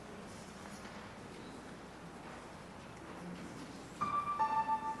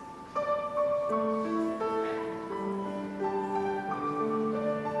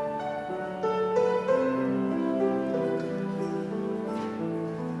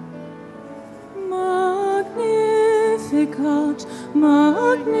Magnificat,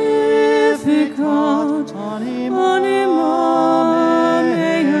 Magnificat, anima mea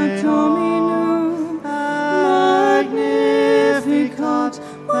Dominum. Magnificat,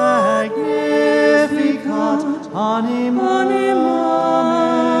 Magnificat, anima mea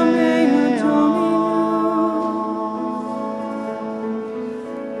Dominum.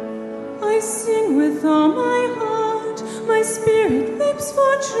 I sing with all my heart, my spirit leaps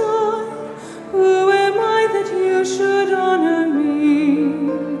for joy. Who am I that you should honor me?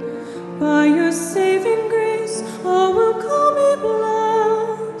 By your saving grace, all will call me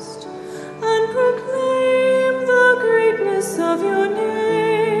blessed, and proclaim the greatness of your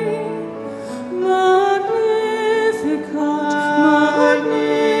name. Magnificat,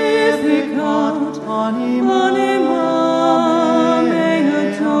 Magnificat, anima mea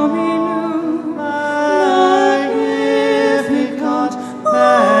Dominum. Magnificat,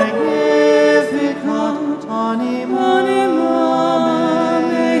 Magnificat, anima mea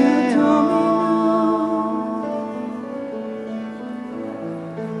Dominum.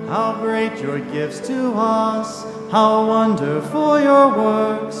 How great your gifts to us, how wonderful your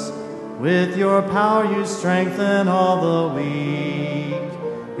works. With your power you strengthen all the weak.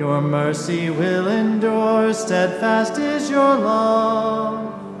 Your mercy will endure, steadfast is your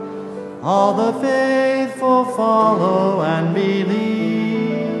love. All the faithful follow and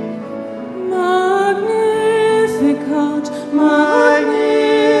believe. Magnificat, Magnificat,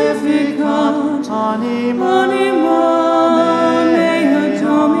 anima mea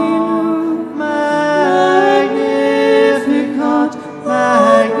Dominum. Magnificat,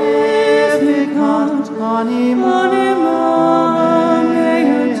 Magnificat, anima mea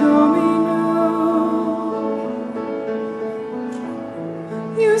Dominum.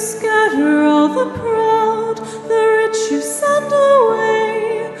 You scatter all the proud, the rich you send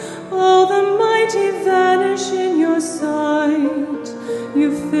away. All the mighty vanish in your sight.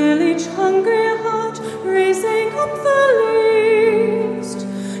 You fill each hungry heart, raising up the least.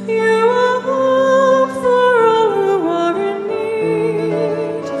 You are hope for all who are in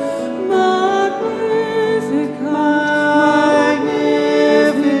need. Magnificat, Magnificat,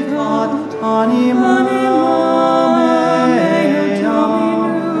 anima mea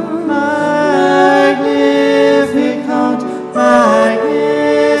Dominum. Magnificat, Magnificat,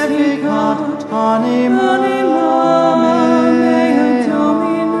 anima mea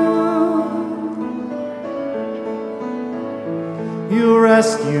Dominum. You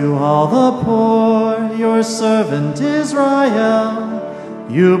rescue all the poor, your servant Israel.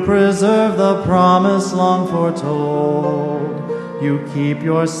 You preserve the promise long foretold. You keep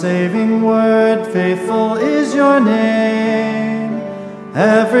your saving word, faithful is your name.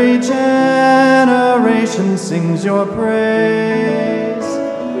 Every generation sings your praise.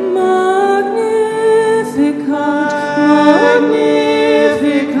 Magnificat, Magnificat,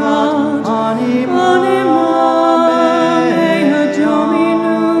 anima mea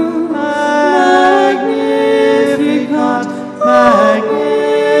Dominum. Magnificat, Magnificat,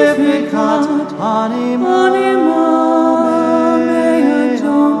 anima mea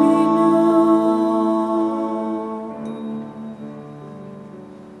Dominum.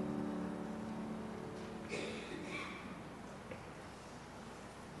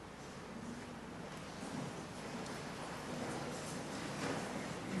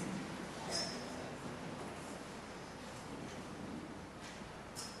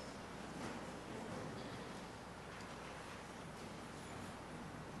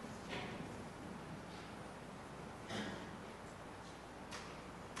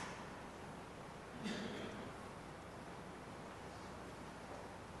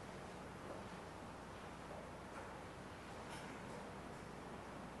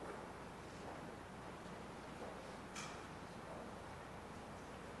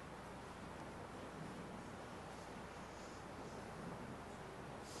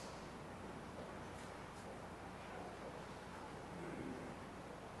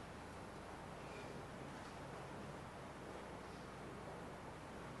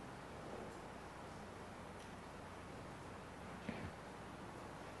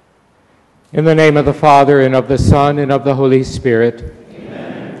 In the name of the Father, and of the Son, and of the Holy Spirit.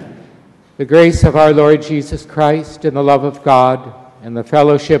 Amen. The grace of our Lord Jesus Christ, and the love of God, and the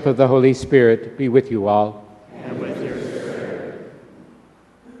fellowship of the Holy Spirit be with you all. And with your spirit.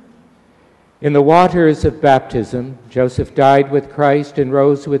 In the waters of baptism, Joseph died with Christ and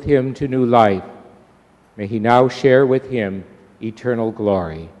rose with him to new life. May he now share with him eternal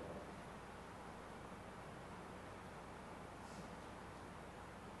glory.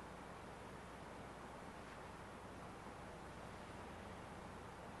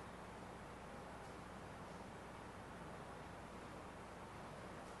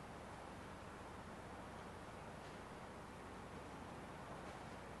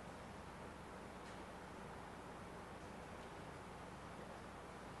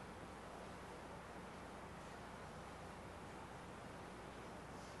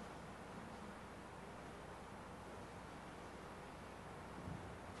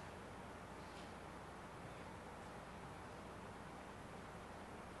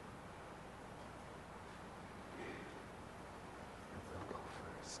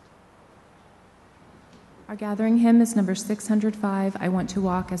 Our gathering hymn is number 605, I Want to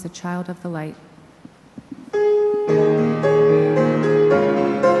Walk as a Child of the Light.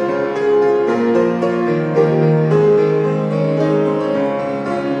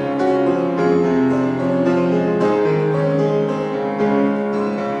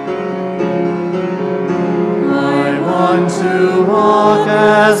 To walk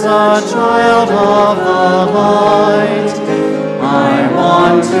as a child of the light, I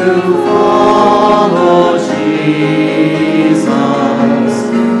want to follow Jesus.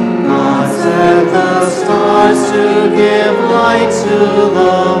 God set the stars to give light to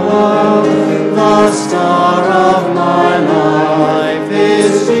the world. The star of my life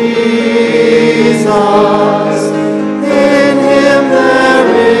is Jesus. In him there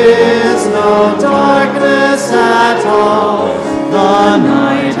is no darkness at all. The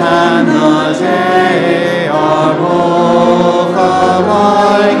night and the day are both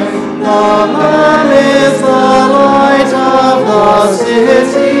alike. The Lamb is the light of the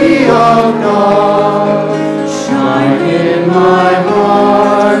city of God. Shine in my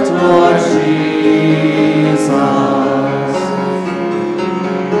heart, Lord Jesus.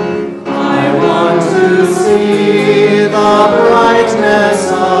 I want to see the brightness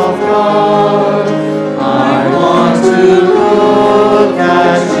of God. I want to look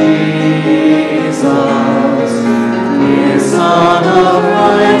at Jesus, dear Son of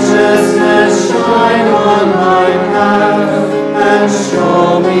righteousness, shine on my path and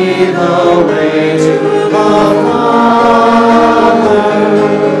show me the way to the Father.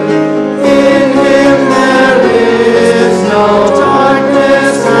 In him there is no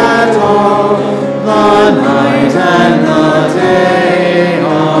darkness at all. The night and the day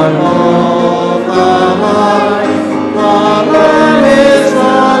are both alike. The Lamb is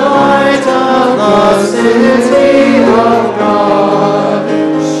the light of the city of God.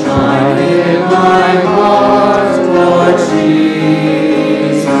 Shine in my heart, Lord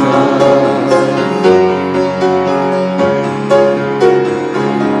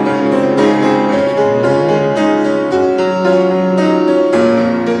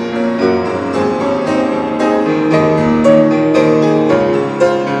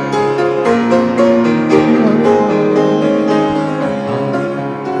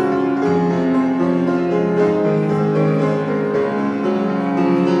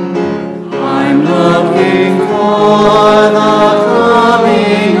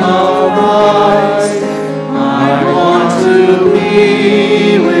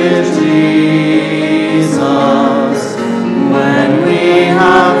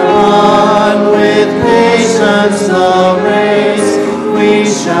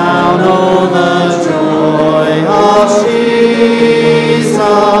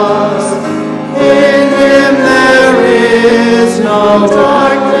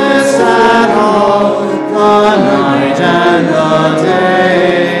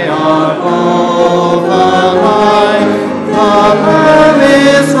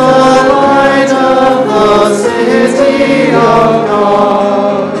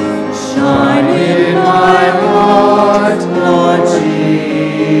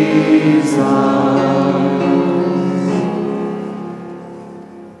Jesus.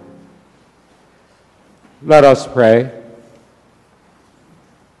 Let us pray.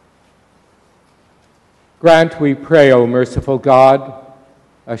 Grant, we pray, O merciful God,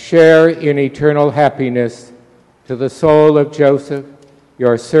 a share in eternal happiness to the soul of Joseph,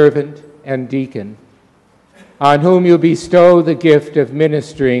 your servant and deacon, on whom you bestow the gift of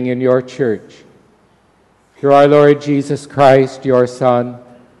ministering in your church. Through our Lord Jesus Christ, your Son,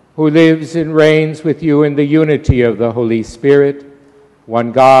 who lives and reigns with you in the unity of the Holy Spirit,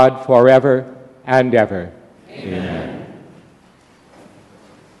 one God, forever and ever. Amen.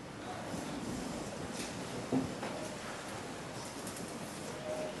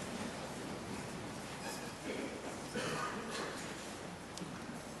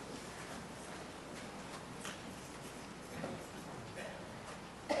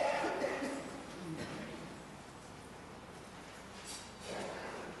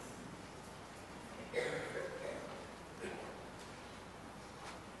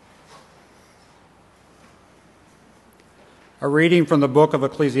 A reading from the book of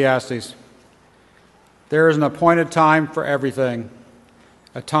Ecclesiastes. There is an appointed time for everything,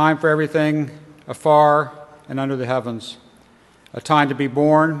 a time for everything afar and under the heavens, a time to be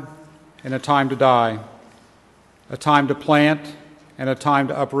born and a time to die, a time to plant and a time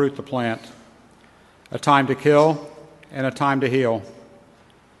to uproot the plant, a time to kill and a time to heal,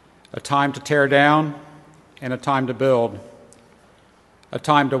 a time to tear down and a time to build, a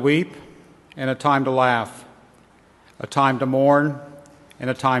time to weep and a time to laugh, a time to mourn and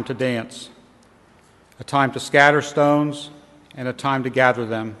a time to dance, a time to scatter stones and a time to gather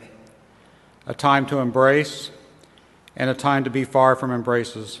them, a time to embrace and a time to be far from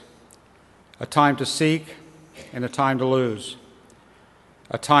embraces, a time to seek and a time to lose,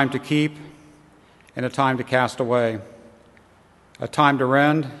 a time to keep and a time to cast away, a time to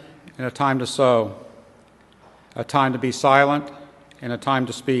rend and a time to sow, a time to be silent and a time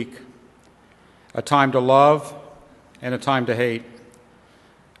to speak, a time to love and a time to hate,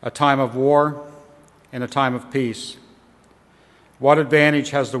 a time of war and a time of peace. What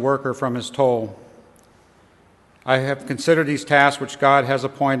advantage has the worker from his toil? I have considered these tasks which God has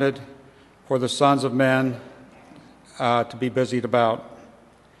appointed for the sons of men to be busied about.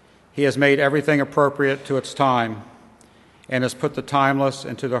 He has made everything appropriate to its time and has put the timeless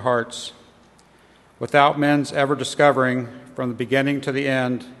into their hearts, without men's ever discovering from the beginning to the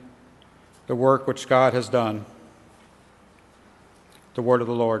end the work which God has done. The word of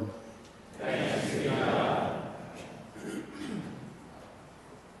the Lord. Thanks be to God.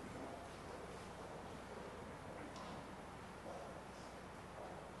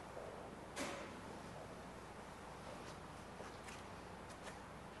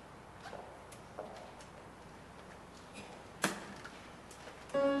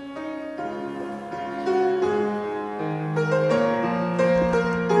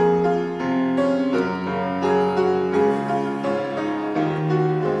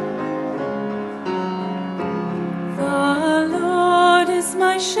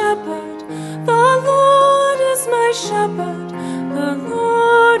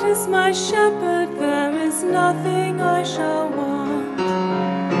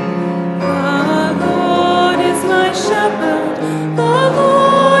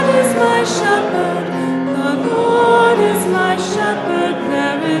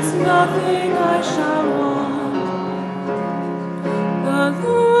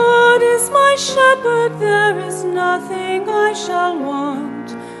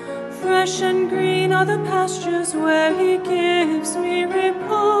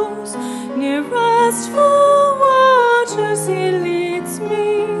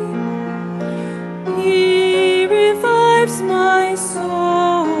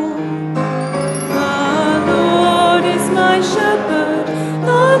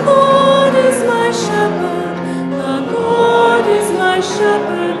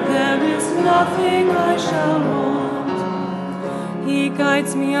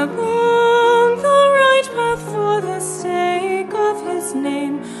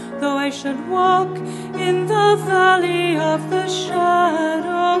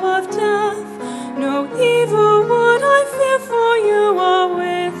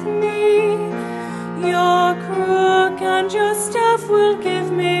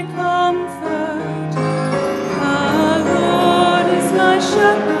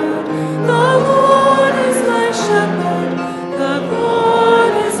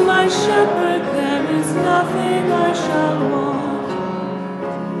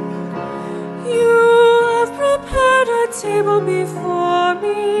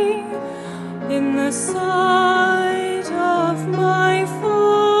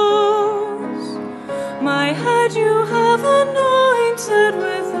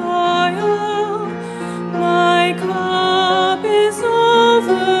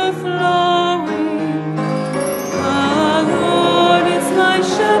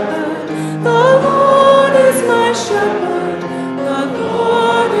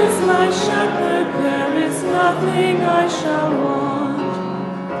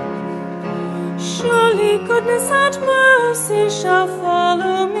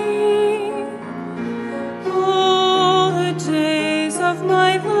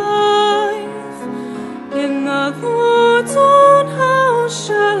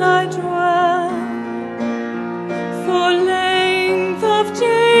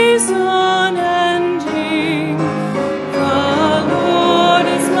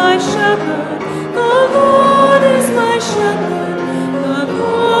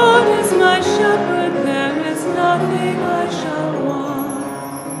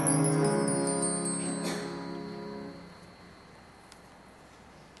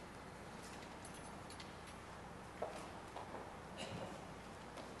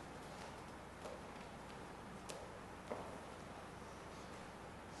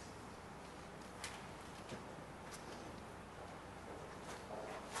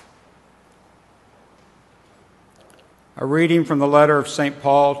 A reading from the letter of St.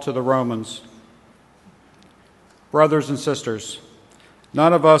 Paul to the Romans. Brothers and sisters,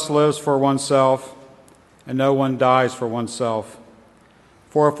 none of us lives for oneself, and no one dies for oneself.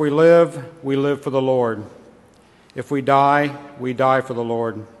 For if we live for the Lord. If we die for the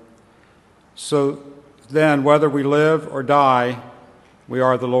Lord. So Then, whether we live or die, we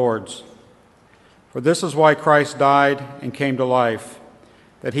are the Lord's. For this is why Christ died and came to life,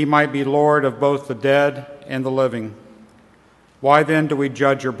 that he might be Lord of both the dead and the living. Why then do we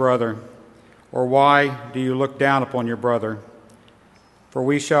judge your brother? Or why do you look down upon your brother? For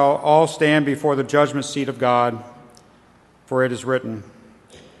we shall all stand before the judgment seat of God, for it is written,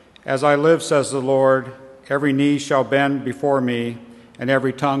 As I live, says the Lord, every knee shall bend before me, and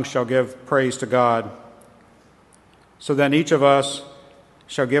every tongue shall give praise to God. So then each of us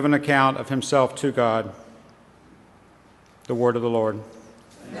shall give an account of himself to God. The word of the Lord.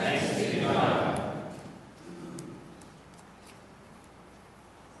 Thanks be to God.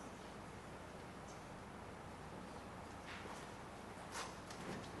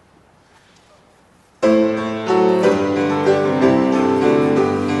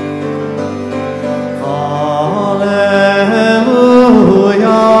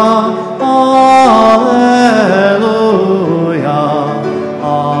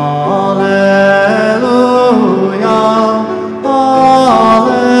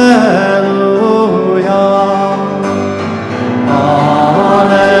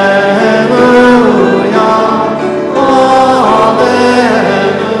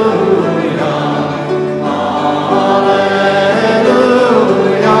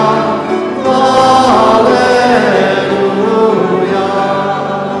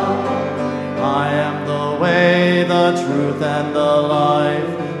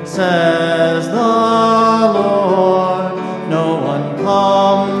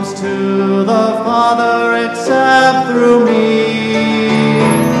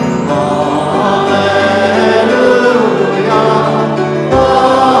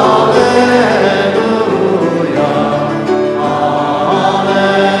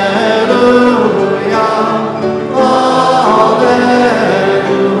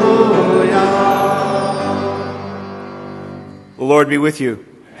 Be with you.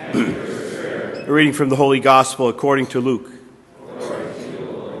 A reading from the Holy Gospel according to Luke.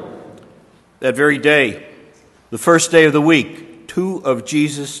 That very day, the first day of the week, 2 of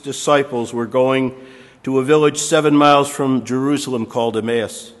Jesus' disciples were going to a village 7 miles from Jerusalem called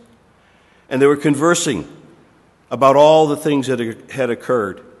Emmaus, and they were conversing about all the things that had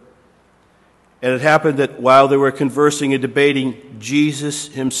occurred. And it happened that while they were conversing and debating, Jesus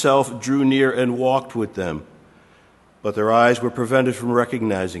himself drew near and walked with them, but their eyes were prevented from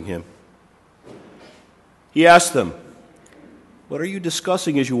recognizing him. He asked them, "What are you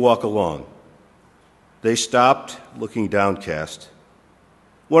discussing as you walk along?" They stopped, looking downcast.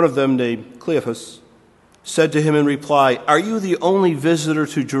 One of them, named Cleophas, said to him in reply, "Are you the only visitor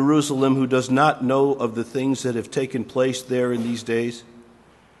to Jerusalem who does not know of the things that have taken place there in these days?"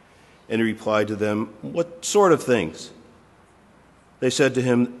 And he replied to them, "What sort of things?" They said to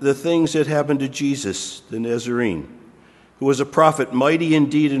him, "The things that happened to Jesus, the Nazarene, who was a prophet, mighty in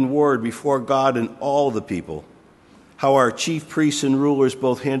deed and word before God and all the people, how our chief priests and rulers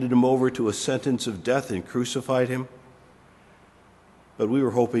both handed him over to a sentence of death and crucified him. But we were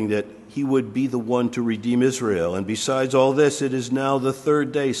hoping that he would be the one to redeem Israel. And besides all this, it is now the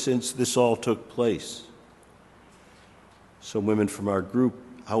 3rd day since this all took place." Some women from our group,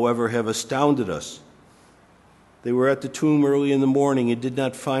 however, have astounded us. They were at the tomb early in the morning and did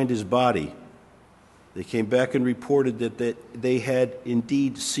not find his body. They came back and reported that they had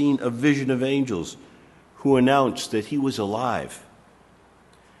indeed seen a vision of angels who announced that he was alive.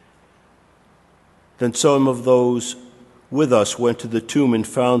 Then some of those with us went to the tomb and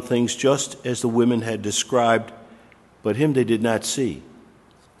found things just as the women had described, but him they did not see.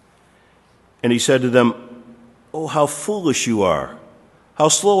 And he said to them, "Oh, how foolish you are! How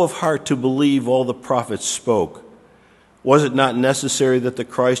slow of heart to believe all the prophets spoke! Was it not necessary that the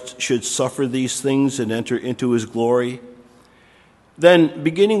Christ should suffer these things and enter into his glory?" Then,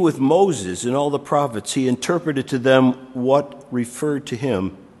 beginning with Moses and all the prophets, he interpreted to them what referred to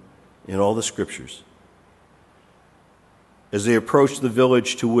him in all the scriptures. As they approached the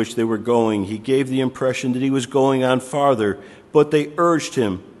village to which they were going, he gave the impression that he was going on farther, but they urged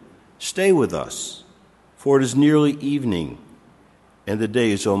him, "Stay with us, for it is nearly evening, and the day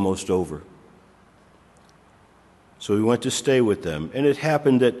is almost over." So he went to stay with them, and it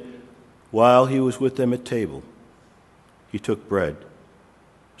happened that while he was with them at table, he took bread,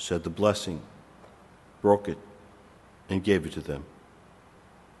 said the blessing, broke it, and gave it to them.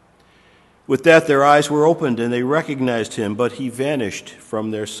 With that, their eyes were opened, and they recognized him, but he vanished from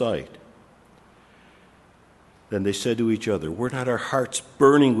their sight. Then they said to each other, "Were not our hearts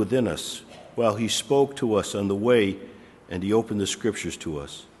burning within us while he spoke to us on the way and he opened the scriptures to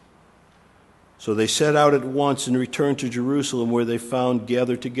us?" So they set out at once and returned to Jerusalem, where they found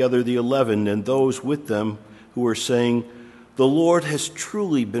gathered together the 11 and those with them who were saying, "The Lord has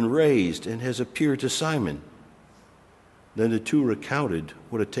truly been raised and has appeared to Simon." Then the two recounted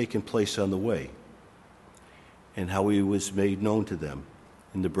what had taken place on the way and how he was made known to them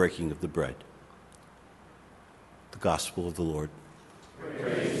in the breaking of the bread. The Gospel of the Lord.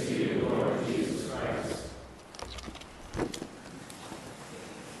 Praise to you, Lord Jesus Christ.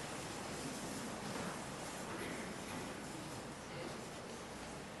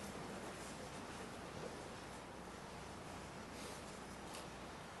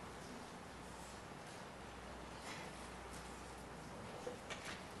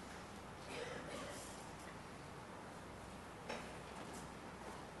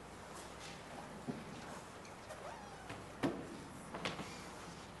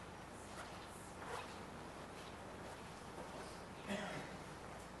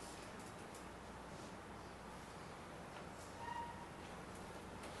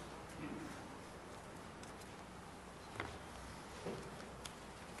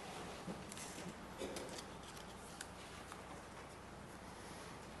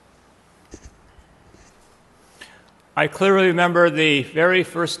 I clearly remember the very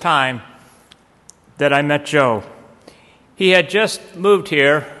first time that I met Joe. He had just moved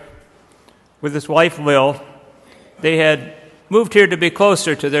here with his wife, Lil. They had moved here to be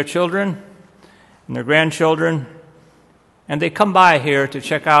closer to their children and their grandchildren, and they come by here to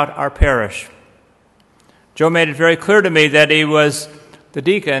check out our parish. Joe made it very clear to me that he was the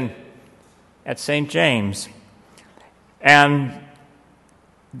deacon at St. James, and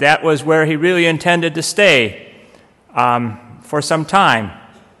that was where he really intended to stay for some time.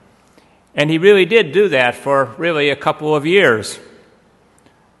 And he really did do that for really a couple of years.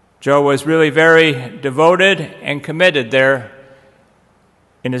 Joe was really very devoted and committed there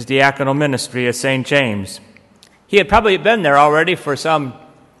in his diaconal ministry at St. James. He had probably been there already for some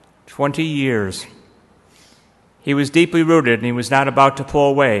 20 years. He was deeply rooted, and he was not about to pull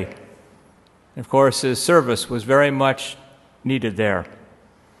away. Of course, his service was very much needed there.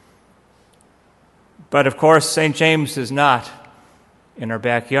 But of course, St. James is not in our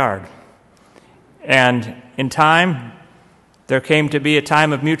backyard. And in time, there came to be a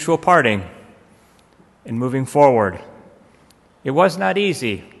time of mutual parting and moving forward. It was not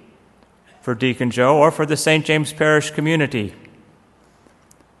easy for Deacon Joe or for the St. James Parish community.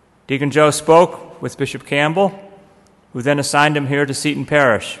 Deacon Joe spoke with Bishop Campbell, who then assigned him here to Seton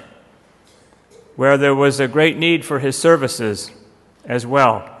Parish, where there was a great need for his services as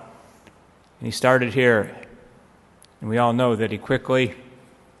well. And he started here, and we all know that he quickly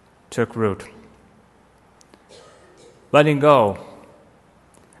took root. Letting go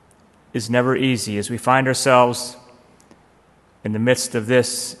is never easy as we find ourselves in the midst of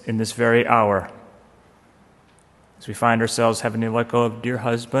this in this very hour. As we find ourselves having to let go of dear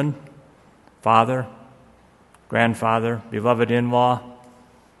husband, father, grandfather, beloved in-law,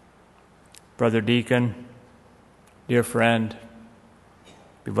 brother deacon, dear friend,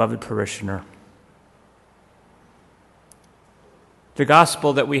 beloved parishioner. The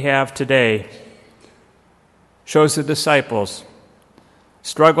gospel that we have today shows the disciples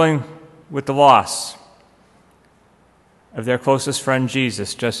struggling with the loss of their closest friend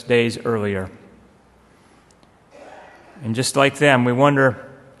Jesus just days earlier. And just like them, we wonder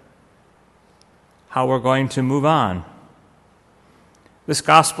how we're going to move on. This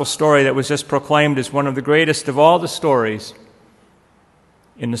gospel story that was just proclaimed is one of the greatest of all the stories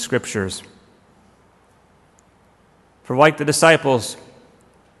in the Scriptures. For like the disciples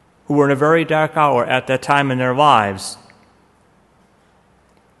who were in a very dark hour at that time in their lives,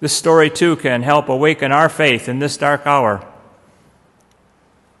 this story too can help awaken our faith in this dark hour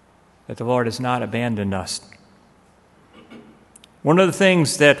that the Lord has not abandoned us. One of the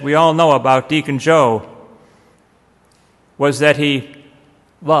things that we all know about Deacon Joe was that he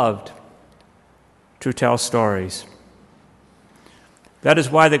loved to tell stories. That is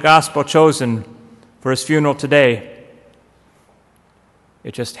why the gospel chosen for his funeral today,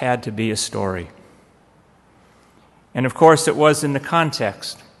 it just had to be a story. And of course, it was in the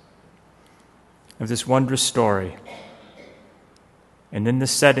context of this wondrous story and in the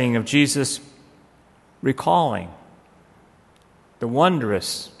setting of Jesus recalling the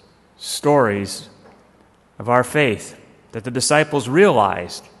wondrous stories of our faith that the disciples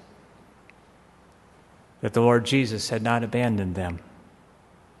realized that the Lord Jesus had not abandoned them.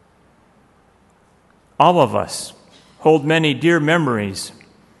 All of us hold many dear memories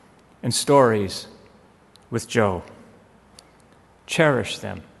and stories with Joe. Cherish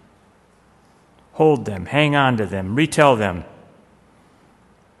them. Hold them. Hang on to them. Retell them.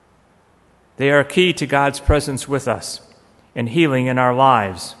 They are key to God's presence with us and healing in our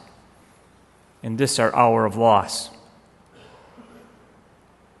lives in this our hour of loss.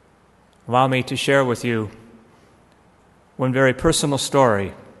 Allow me to share with you one very personal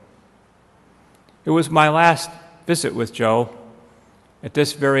story. It was my last visit with Joe at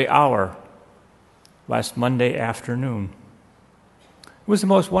this very hour, last Monday afternoon. It was the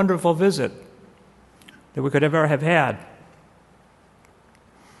most wonderful visit that we could ever have had.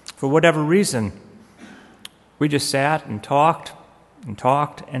 For whatever reason, we just sat and talked and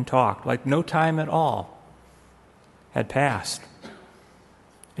talked and talked, like no time at all had passed.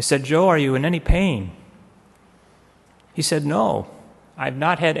 I said, "Joe, are you in any pain?" He said, "No, I've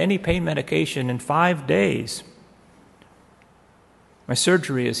not had any pain medication in 5 days. My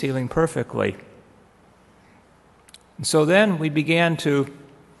surgery is healing perfectly." And so then we began to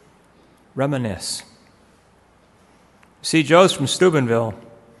reminisce. See, Joe's from Steubenville.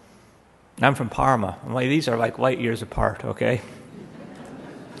 I'm from Parma. These are like light years apart, okay?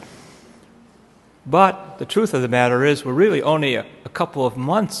 But the truth of the matter is we're really only a couple of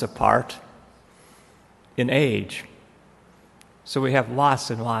months apart in age. So we have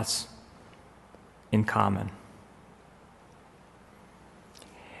lots and lots in common.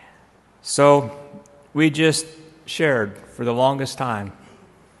 So we just shared for the longest time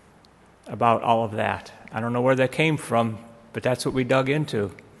about all of that. I don't know where that came from, but that's what we dug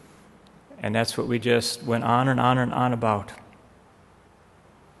into. And that's what we just went on and on and on about.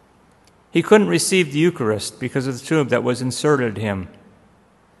 He couldn't receive the Eucharist because of the tube that was inserted in him.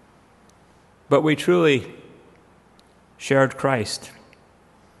 But we truly shared Christ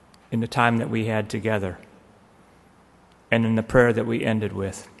in the time that we had together and in the prayer that we ended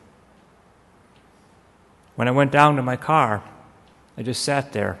with. When I went down to my car, I just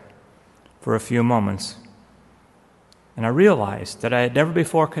sat there for a few moments, and I realized that I had never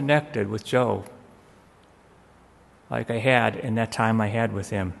before connected with Joe like I had in that time I had with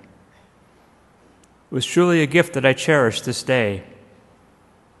him. It was truly a gift that I cherish this day.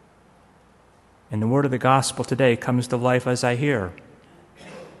 And the word of the gospel today comes to life as I hear.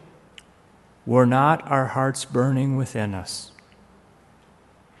 Were not our hearts burning within us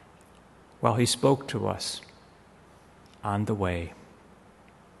while he spoke to us on the way?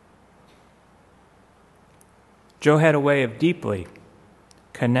 Joe had a way of deeply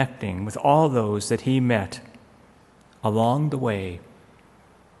connecting with all those that he met along the way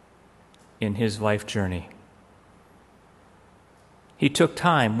in his life journey. He took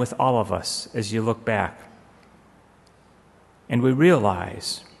time with all of us as you look back, and we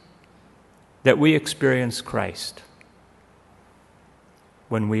realize that we experienced Christ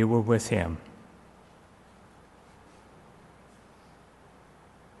when we were with him.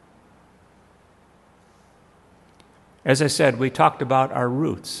 As I said, we talked about our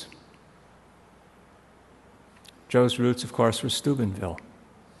roots. Joe's roots, of course, were Steubenville.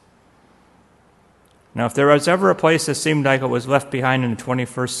 Now, if there was ever a place that seemed like it was left behind in the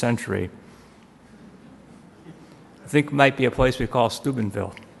 21st century, I think it might be a place we call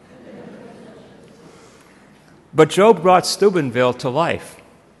Steubenville. But Joe brought Steubenville to life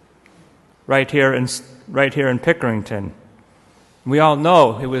right here in Pickerington. We all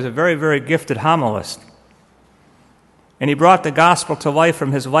know he was a very, very gifted homilist. And he brought the gospel to life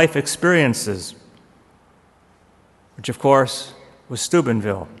from his life experiences, which, of course, was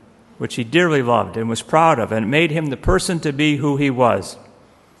Steubenville, which he dearly loved and was proud of, and it made him the person to be who he was.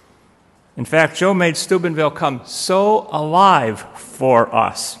 In fact, Joe made Steubenville come so alive for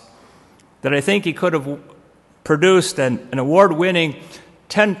us that I think he could have produced an award-winning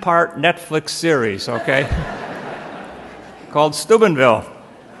 10-part Netflix series, okay, called Steubenville.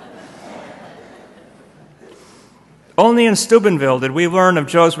 Only in Steubenville did we learn of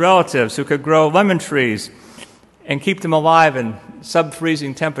Joe's relatives who could grow lemon trees and keep them alive in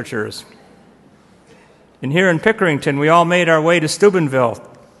sub-freezing temperatures. And here in Pickerington, we all made our way to Steubenville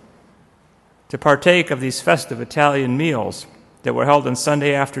to partake of these festive Italian meals that were held on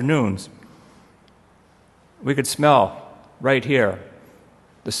Sunday afternoons. We could smell right here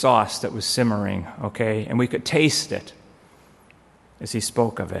the sauce that was simmering, okay, and we could taste it as he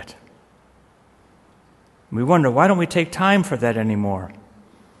spoke of it. We wonder, why don't we take time for that anymore?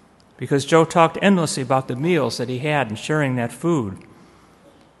 Because Joe talked endlessly about the meals that he had and sharing that food.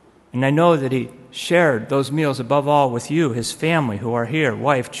 And I know that he shared those meals above all with you, his family who are here,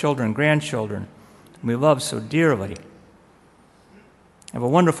 wife, children, grandchildren, whom we love so dearly. I have a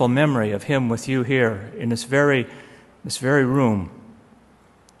wonderful memory of him with you here in this very room,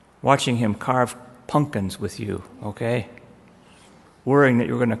 watching him carve pumpkins with you, okay? Worrying that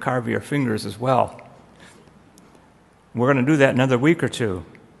you're going to carve your fingers as well. We're going to do that another week or two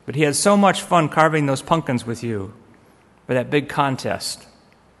But he had so much fun carving those pumpkins with you for that big contest.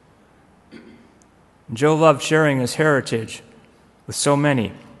 Joe loved sharing his heritage with so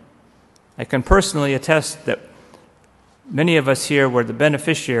many. I can personally attest that many of us here were the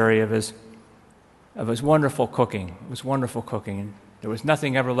beneficiary of his wonderful cooking. It was wonderful cooking. There was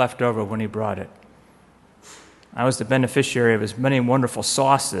nothing ever left over when he brought it. I was the beneficiary of his many wonderful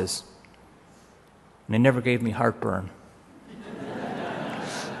sauces, and they never gave me heartburn.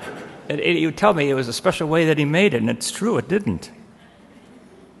 He would tell me it was a special way that he made it, and it's true, it didn't.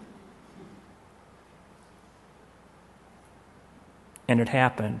 And it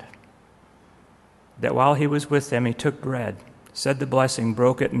happened that while he was with them, he took bread, said the blessing,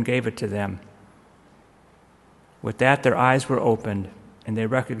 broke it, and gave it to them. With that, their eyes were opened, and they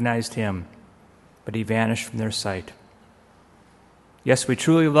recognized him, but he vanished from their sight. Yes, we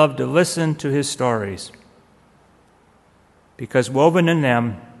truly love to listen to his stories, because woven in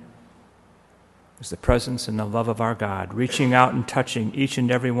them is the presence and the love of our God, reaching out and touching each and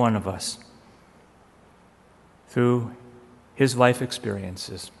every one of us through his life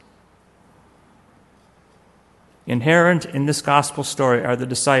experiences. Inherent in this gospel story are the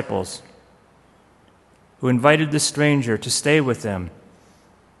disciples who invited the stranger to stay with them,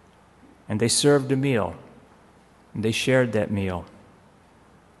 and they served a meal, and they shared that meal.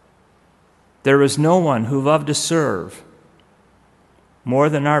 There is no one who loved to serve more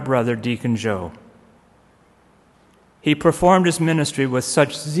than our brother Deacon Joe. He performed his ministry with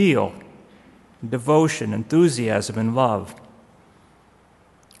such zeal, devotion, enthusiasm, and love.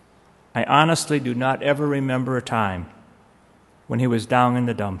 I honestly do not ever remember a time when he was down in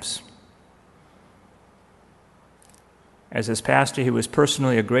the dumps. As his pastor, he was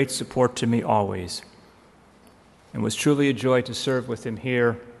personally a great support to me always, and was truly a joy to serve with him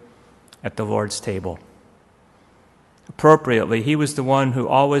here at the Lord's table. Appropriately, he was the one who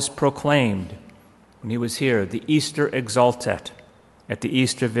always proclaimed, when he was here, the Easter Exultet at the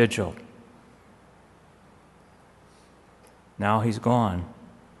Easter Vigil. Now he's gone,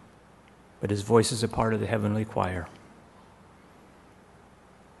 but his voice is a part of the heavenly choir.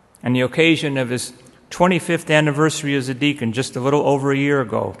 On the occasion of his 25th anniversary as a deacon, just a little over a year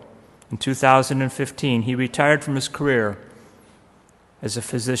ago, in 2015, he retired from his career as a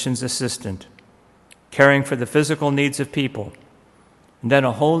physician's assistant, caring for the physical needs of people. And then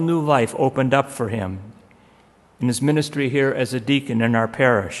a whole new life opened up for him in his ministry here as a deacon in our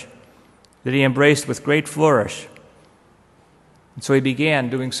parish that he embraced with great flourish. And so he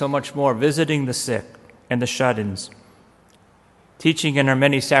began doing so much more, visiting the sick and the shut-ins, teaching in our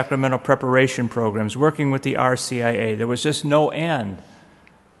many sacramental preparation programs, working with the RCIA. There was just no end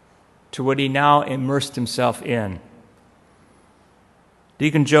to what he now immersed himself in.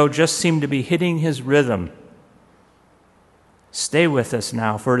 Deacon Joe just seemed to be hitting his rhythm. Stay with us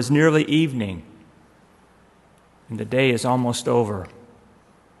now, for it is nearly evening, and the day is almost over.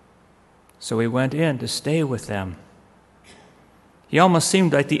 So he went in to stay with them. He almost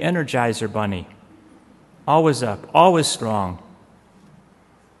seemed like the Energizer Bunny, always up, always strong.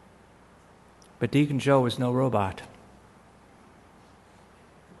 But Deacon Joe was no robot.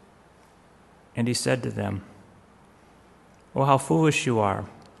 And he said to them, "Oh, how foolish you are,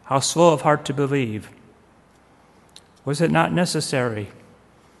 how slow of heart to believe. Was it not necessary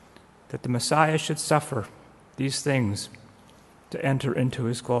that the Messiah should suffer these things to enter into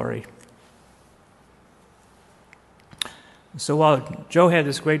his glory?" So while Joe had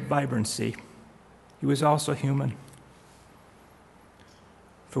this great vibrancy, he was also human.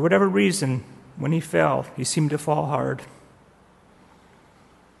 For whatever reason, when he fell, he seemed to fall hard.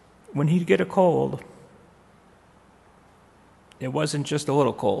 When he'd get a cold, it wasn't just a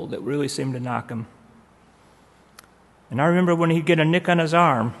little cold, it really seemed to knock him. And I remember when he'd get a nick on his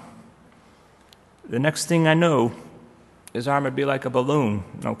arm, the next thing I knew, his arm would be like a balloon,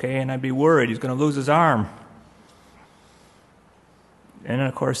 okay? And I'd be worried he's going to lose his arm. And then,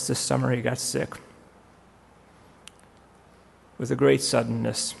 of course, this summer he got sick with a great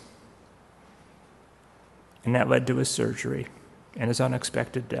suddenness. And that led to his surgery and his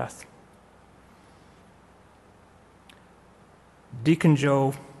unexpected death. Deacon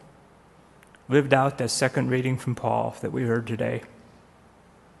Joe lived out that second reading from Paul that we heard today.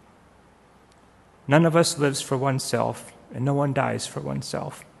 None of us lives for oneself, and no one dies for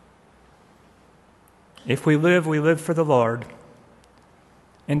oneself. If we live for the Lord.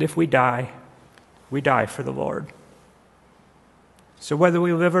 And if we die for the Lord. So whether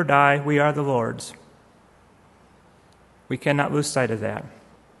we live or die, we are the Lord's. We cannot lose sight of that.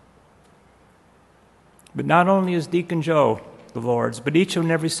 But not only is Deacon Joe the Lord's, but each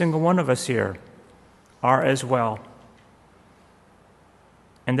and every single one of us here are as well.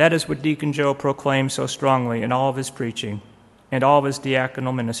 And that is what Deacon Joe proclaimed so strongly in all of his preaching and all of his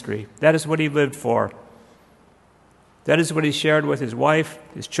diaconal ministry. That is what he lived for. That is what he shared with his wife,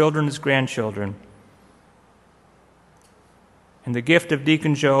 his children, his grandchildren. And the gift of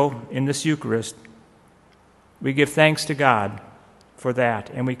Deacon Joe in this Eucharist, we give thanks to God for that,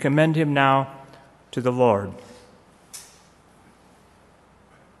 and we commend him now to the Lord.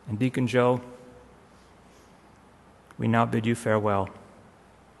 And Deacon Joe, we now bid you farewell.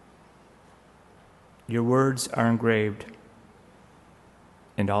 Your words are engraved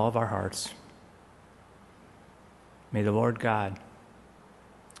in all of our hearts. May the Lord God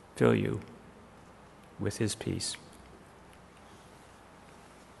fill you with his peace.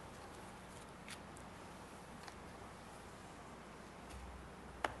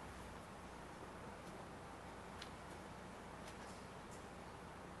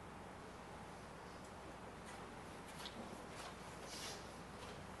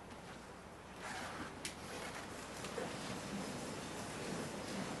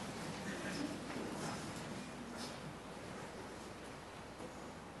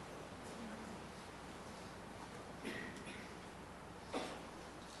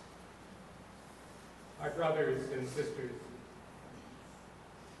 My brothers and sisters,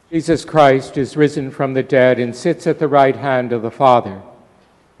 Jesus Christ is risen from the dead and sits at the right hand of the Father,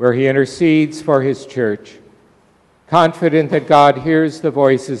 where he intercedes for his church. Confident that God hears the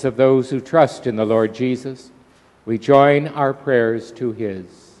voices of those who trust in the Lord Jesus, we join our prayers to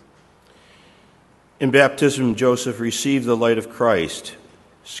his. In baptism, Joseph received the light of Christ.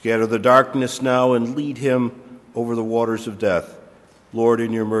 Scatter the darkness now and lead him over the waters of death. Lord,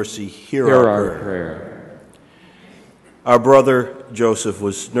 in your mercy, hear our prayer. Our brother Joseph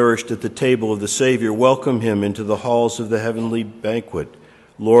was nourished at the table of the Savior. Welcome him into the halls of the heavenly banquet.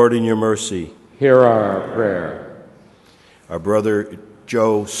 Lord, in your mercy, hear our prayer. Our brother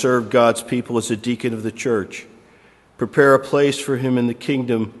Joe served God's people as a deacon of the church. Prepare a place for him in the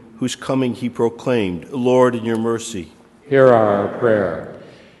kingdom whose coming he proclaimed. Lord, in your mercy, hear our prayer.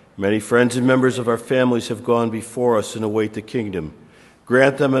 Many friends and members of our families have gone before us and await the kingdom.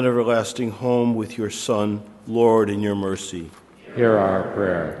 Grant them an everlasting home with your Son, Lord, in your mercy. Hear our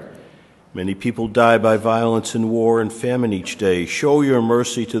prayer. Many people die by violence and war and famine each day. Show your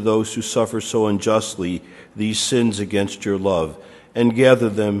mercy to those who suffer so unjustly these sins against your love, and gather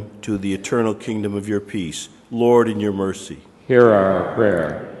them to the eternal kingdom of your peace. Lord, in your mercy. Hear our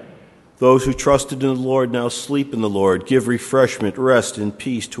prayer. Those who trusted in the Lord now sleep in the Lord. Give refreshment, rest, and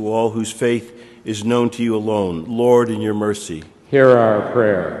peace to all whose faith is known to you alone. Lord, in your mercy. Hear our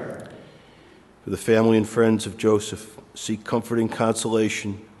prayer. For the family and friends of Joseph, seek comfort and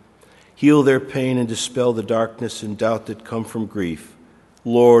consolation. Heal their pain and dispel the darkness and doubt that come from grief.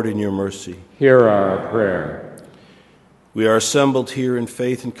 Lord, in your mercy. Hear our prayer. We are assembled here in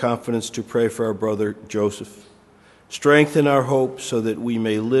faith and confidence to pray for our brother Joseph. Strengthen our hope so that we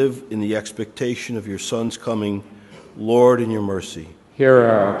may live in the expectation of your Son's coming. Lord, in your mercy. Hear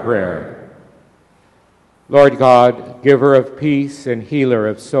our prayer. Lord God, giver of peace and healer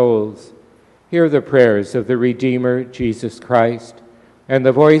of souls, hear the prayers of the Redeemer, Jesus Christ, and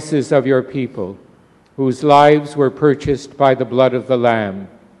the voices of your people, whose lives were purchased by the blood of the Lamb.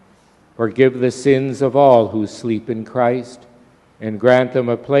 Forgive the sins of all who sleep in Christ, and grant them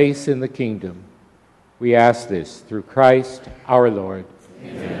a place in the kingdom. We ask this through Christ our Lord.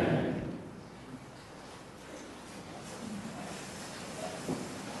 Amen.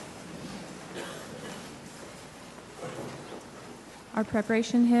 Our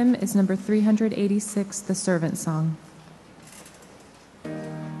preparation hymn is number 386, the Servant Song.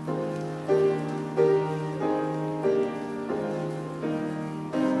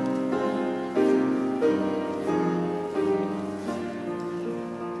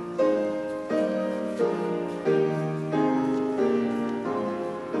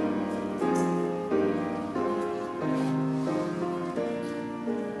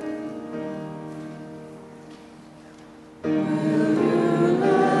 Will you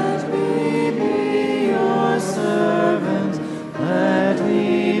let me be your servant?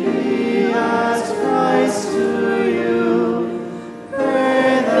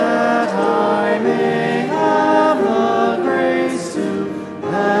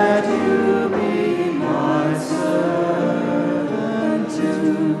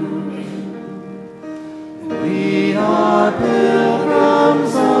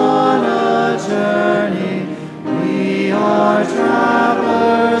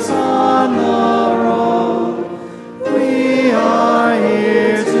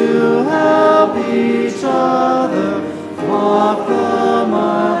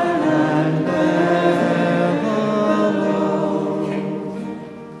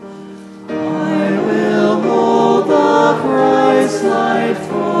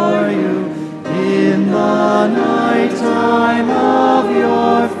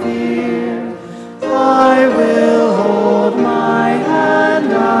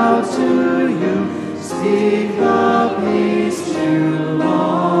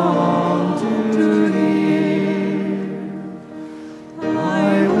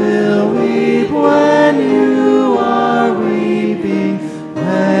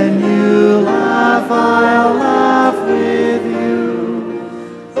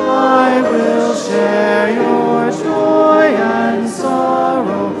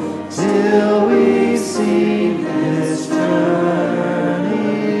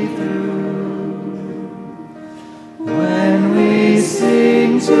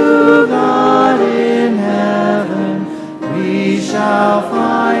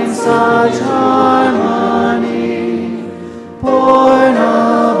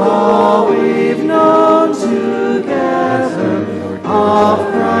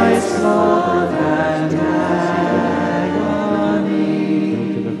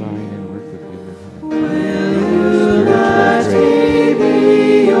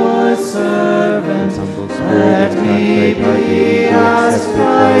 servant. Humble spirit Let and me contrite heart, be as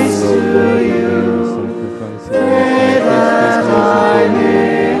Christ to you. Pray that I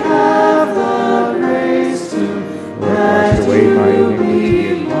may have the grace to let you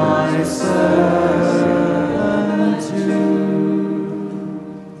be my servant too.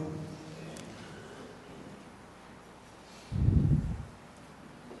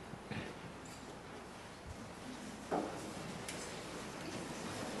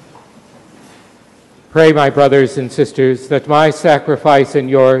 Pray, my brothers and sisters, that my sacrifice and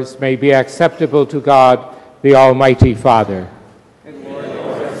yours may be acceptable to God, the Almighty Father. And Lord,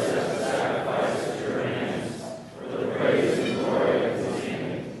 accept the sacrifice at your hands for the praise and glory of his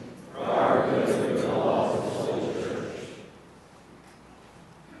name, for our good and the law of the Holy Church.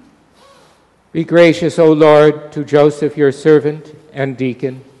 Be gracious, O Lord, to Joseph, your servant and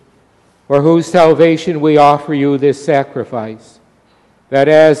deacon, for whose salvation we offer you this sacrifice, that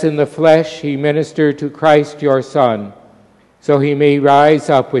as in the flesh he ministered to Christ your Son, so he may rise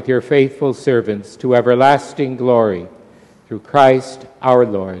up with your faithful servants to everlasting glory, through Christ our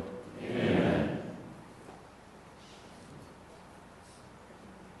Lord. Amen.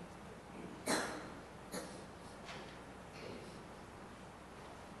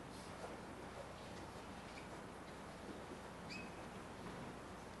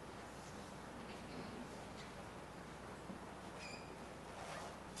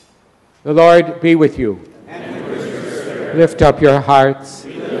 The Lord be with you. And with your spirit. Lift up your hearts.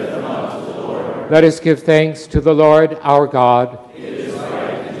 We lift them up to the Lord. Let us give thanks to the Lord our God. It is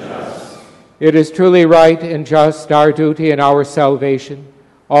right and just. It is truly right and just, our duty and our salvation,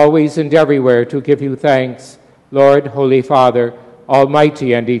 always and everywhere to give you thanks, Lord, Holy Father,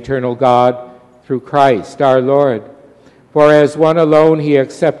 Almighty and eternal God, through Christ our Lord. For as one alone he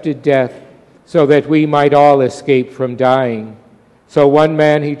accepted death, so that we might all escape from dying. So one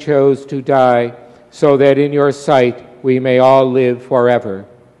man he chose to die, so that in your sight we may all live forever.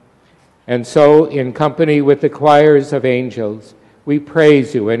 And so, in company with the choirs of angels, we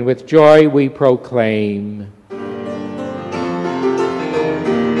praise you, and with joy we proclaim.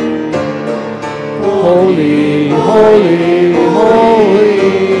 Holy, holy,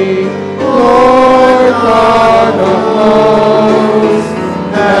 holy, Lord God of hosts,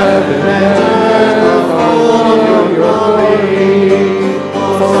 heaven and earth are full of your glory.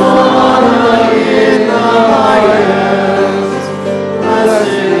 Hosanna in the highest. Blessed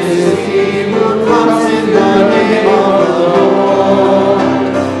is he who comes in the name of the Lord.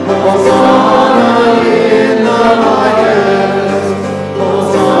 Hosanna in the highest.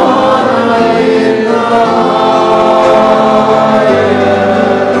 Hosanna in the highest.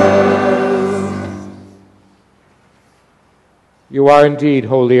 You are indeed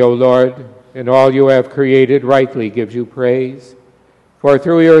holy, O Lord, and all you have created rightly gives you praise. For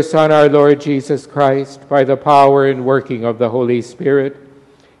through your Son, our Lord Jesus Christ, by the power and working of the Holy Spirit,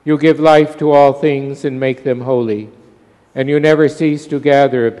 you give life to all things and make them holy. And you never cease to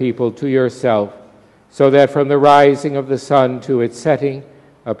gather a people to yourself, so that from the rising of the sun to its setting,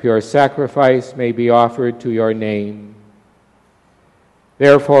 a pure sacrifice may be offered to your name.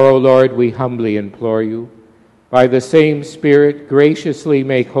 Therefore, O Lord, we humbly implore you, by the same Spirit, graciously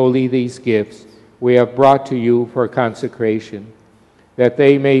make holy these gifts we have brought to you for consecration, that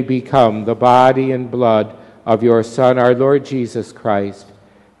they may become the body and blood of your Son, our Lord Jesus Christ,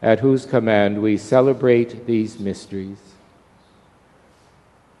 at whose command we celebrate these mysteries.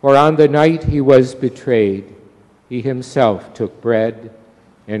 For on the night he was betrayed, he himself took bread,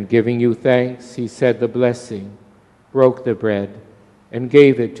 and giving you thanks, he said the blessing, broke the bread, and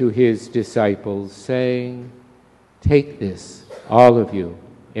gave it to his disciples, saying, "Take this, all of you,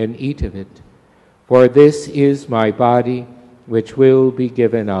 and eat of it, for this is my body, which will be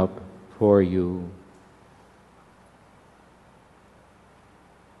given up for you."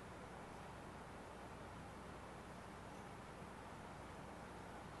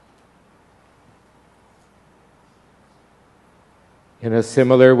 In a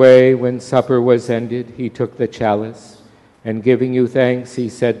similar way, when supper was ended, he took the chalice, and giving you thanks, he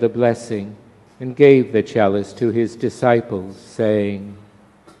said the blessing, and gave the chalice to his disciples, saying,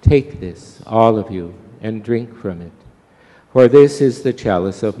 "Take this, all of you, and drink from it. For this is the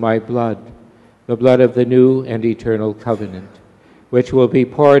chalice of my blood, the blood of the new and eternal covenant, which will be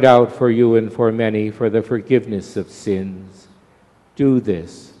poured out for you and for many for the forgiveness of sins. Do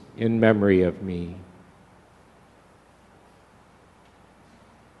this in memory of me."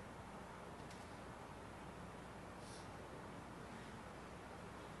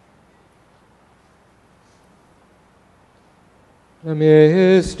 The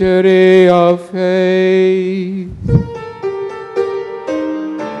mystery of faith.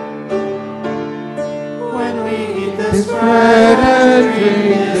 this bread and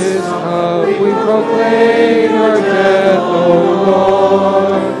drink this cup, we proclaim your death, O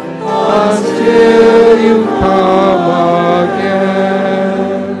Lord, until you come again.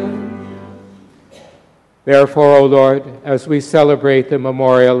 Therefore, O Lord, as we celebrate the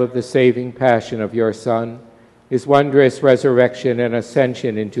memorial of the saving passion of your Son, his wondrous resurrection and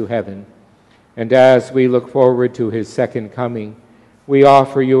ascension into heaven, and as we look forward to his second coming, we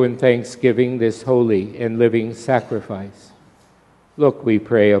offer you in thanksgiving this holy and living sacrifice. Look, we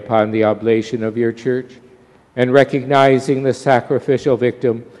pray, upon the oblation of your church, and recognizing the sacrificial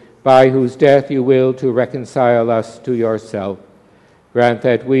victim by whose death you will to reconcile us to yourself, grant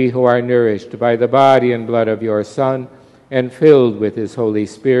that we who are nourished by the body and blood of your Son and filled with his Holy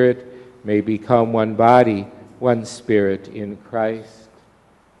Spirit may become one body, one spirit in Christ.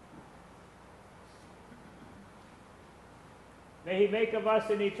 May he make of us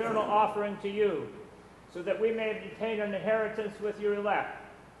an eternal offering to you, so that we may obtain an inheritance with your elect,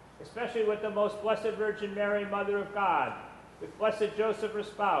 especially with the most blessed Virgin Mary, Mother of God, with blessed Joseph, her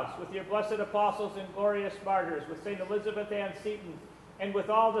spouse, with your blessed apostles and glorious martyrs, with St. Elizabeth Ann Seton, and with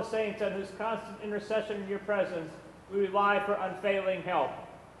all the saints on whose constant intercession in your presence we rely for unfailing help.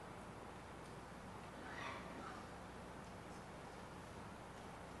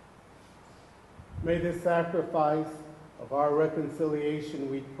 May this sacrifice of our reconciliation,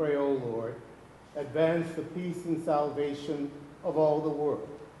 we pray, O Lord, advance the peace and salvation of all the world.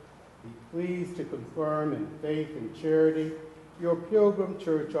 Be pleased to confirm in faith and charity your pilgrim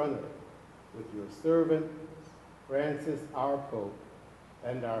church on earth, with your servant, Francis, our Pope,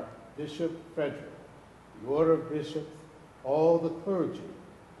 and our Bishop Frederick, the order of bishops, all the clergy,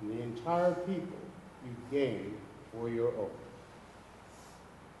 and the entire people you gained for your oath.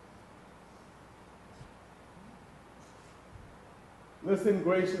 Listen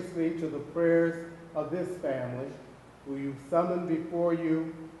graciously to the prayers of this family, who you've summoned before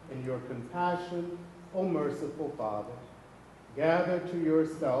you in your compassion, O merciful Father. Gather to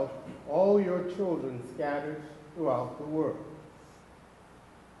yourself all your children scattered throughout the world.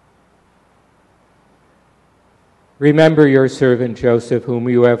 Remember your servant Joseph, whom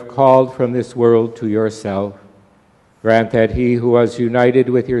you have called from this world to yourself. Grant that he who was united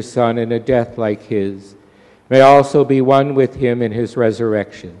with your Son in a death like his may also be one with him in his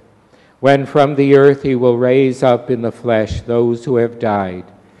resurrection, when from the earth he will raise up in the flesh those who have died,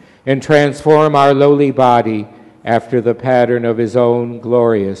 and transform our lowly body after the pattern of his own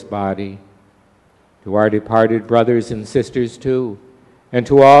glorious body. To our departed brothers and sisters too, and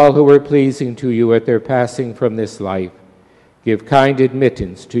to all who were pleasing to you at their passing from this life, give kind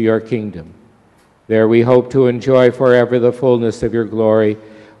admittance to your kingdom. There we hope to enjoy forever the fullness of your glory,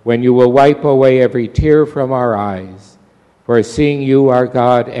 when you will wipe away every tear from our eyes. For seeing you, our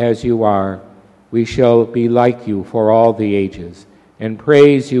God, as you are, we shall be like you for all the ages, and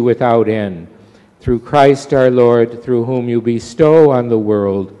praise you without end, through Christ our Lord, through whom you bestow on the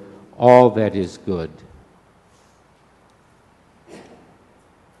world all that is good.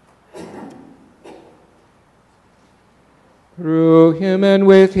 Through him and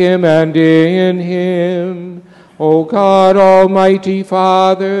with him and in him, O God, Almighty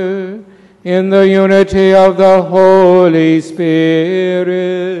Father, in the unity of the Holy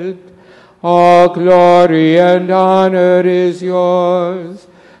Spirit, all glory and honor is yours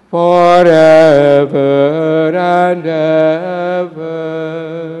forever and ever.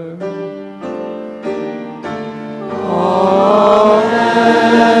 Amen.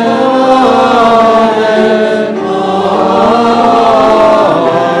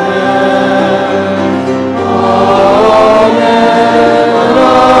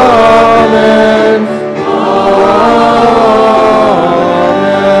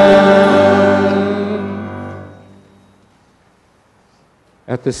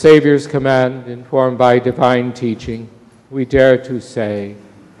 At the Savior's command, informed by divine teaching, we dare to say,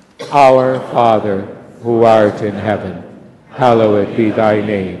 Our Father, who art in heaven, hallowed be thy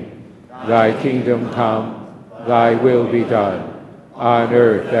name. Thy kingdom come, thy will be done, on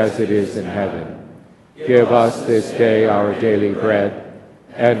earth as it is in heaven. Give us this day our daily bread,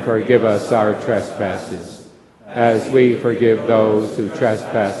 and forgive us our trespasses, as we forgive those who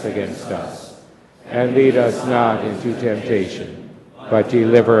trespass against us. And lead us not into temptation, but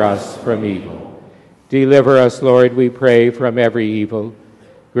deliver us from evil. Deliver us, Lord, we pray, from every evil.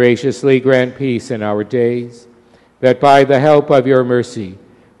 Graciously grant peace in our days, that by the help of your mercy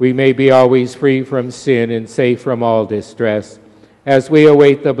we may be always free from sin and safe from all distress, as we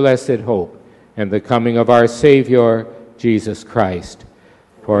await the blessed hope and the coming of our Savior, Jesus Christ.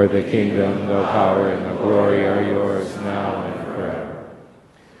 For the kingdom, the power, and the glory are yours now and forever.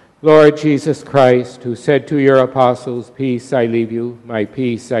 Lord Jesus Christ, who said to your apostles, "Peace I leave you, my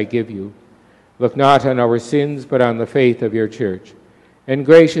peace I give you," look not on our sins, but on the faith of your church, and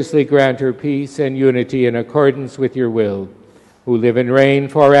graciously grant her peace and unity in accordance with your will, who live and reign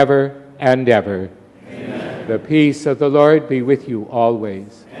forever and ever. Amen. The peace of the Lord be with you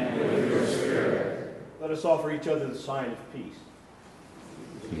always. And with your spirit. Let us offer each other the sign of peace.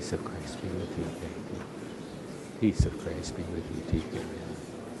 Peace of Christ be with you, Deacon. Peace of Christ be with you, Deacon.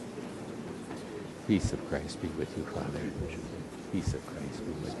 Peace of Christ be with you, Father. Peace of Christ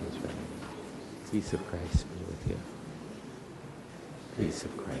be with you, Father. Peace of Christ be with you. Peace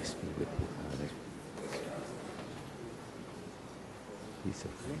of Christ be with you, Father. Peace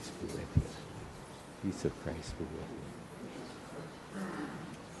of Christ be with you. Peace of Christ be with you.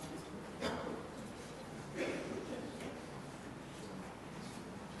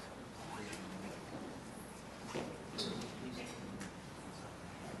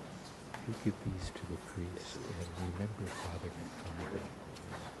 You give these to the priest and remember, Father, and Father.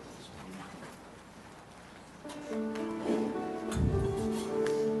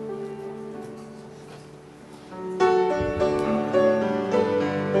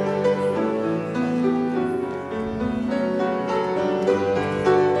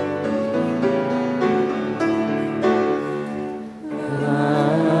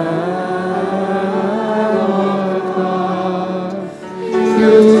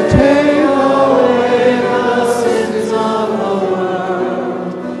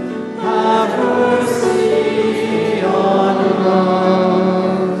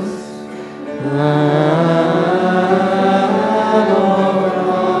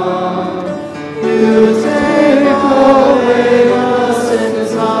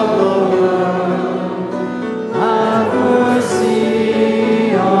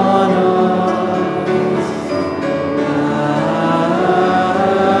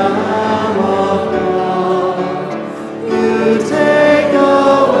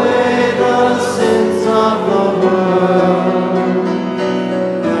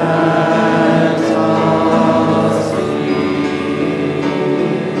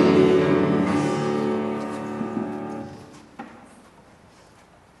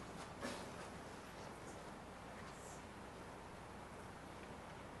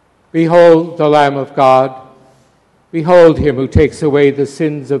 Behold the Lamb of God. Behold him who takes away the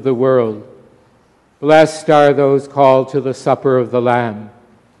sins of the world. Blessed are those called to the supper of the Lamb.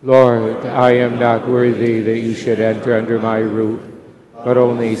 Lord, I am not worthy that you should enter under my roof, but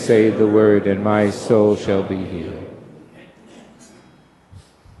only say the word, and my soul shall be healed.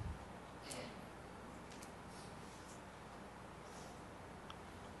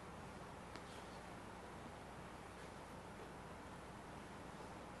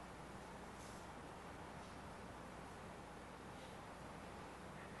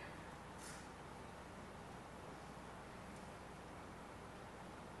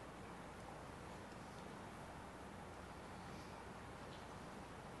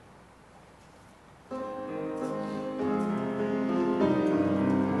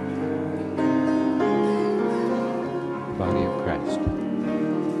 Body of Christ.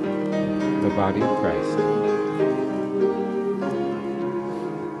 The body of Christ. The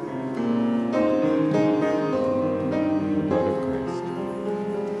blood of Christ.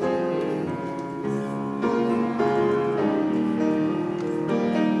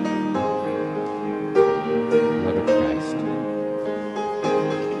 Blood of Christ.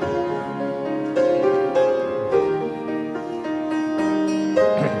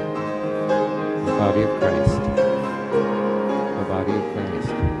 The body of Christ. The body of Christ.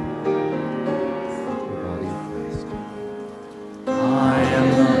 The body of Christ. I am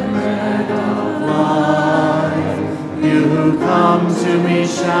the bread of life. You who come to me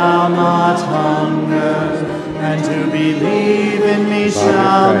shall not hunger, and who believe in me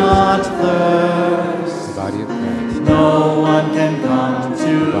shall not thirst. The body of Christ. No one can come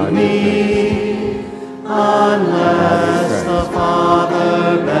to me unless the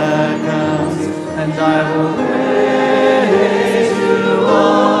Father beckons, and I will raise you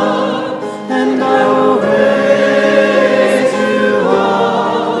up, and I will raise you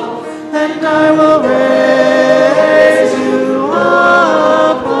up, and I will raise you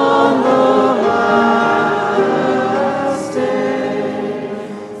up on the last day.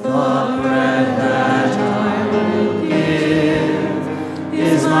 The bread that I will give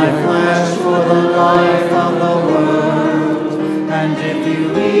is my flesh for the life of the world, and if you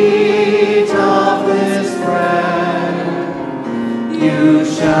eat of this bread, you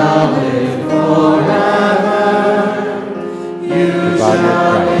shall live forever. You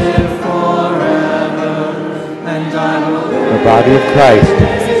shall live forever, and I will The body of Christ.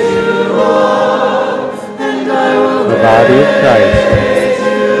 body of Christ. raise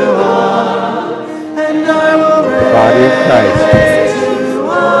you up, and I will The body of Christ. raise you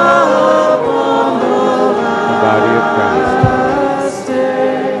up on the Body of Christ. last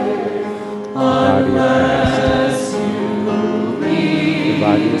day. Unless you The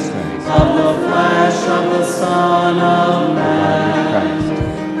body of Christ. of the flesh of the Son of Man, Christ.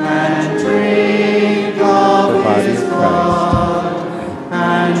 and drink of The body his of blood,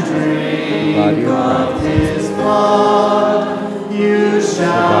 and drink body of of Christ. his blood, you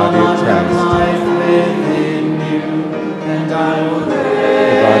shall body of not have Christ. life within you, and I will The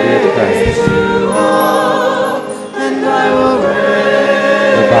body of Christ. raise you up, and I will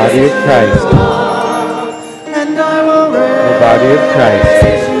raise The body of Christ. and I will The raise body of Christ.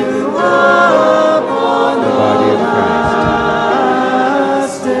 you up on The body of Christ.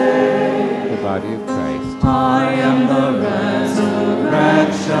 last day. The body of Christ. I am the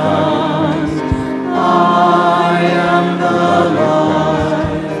resurrection. I am the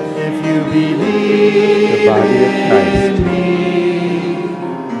life. If you believe The body of Christ. in me,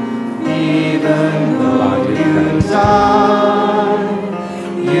 even though body of you Christ. die,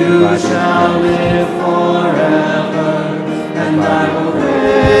 you body of shall Christ. live forever, and I body of will Christ.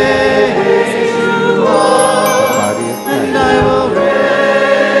 raise you up, The body of and Christ. I will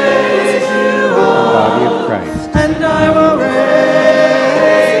raise you The up, body of Christ. and I will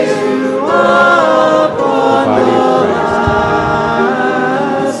raise you up The on body of the Christ.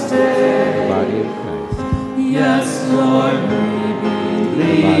 last day. The body of Christ. Yes, Lord, we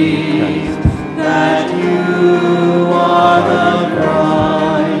The body of believe Christ. that you are the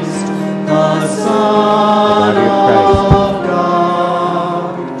Christ, the Son The body of of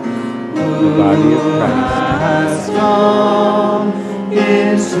God, The body of Christ. has come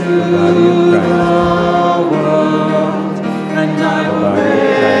into The body of Christ. the world, and I The will body of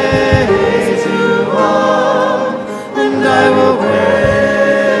Christ. raise you up, and I will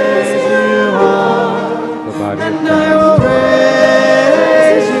raise you up, The body of and I Christ. will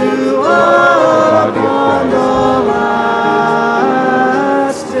raise you The up body of on Christ. the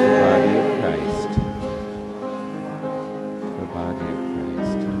last The day. body of Christ. The body of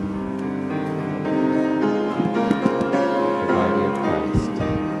Christ. The body of Christ.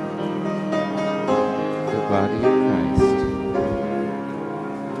 The body of Christ.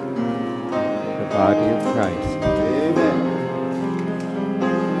 The body of Christ. Amen.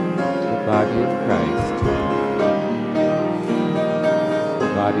 The body of Christ. The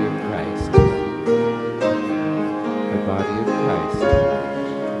body of Christ. The body of Christ.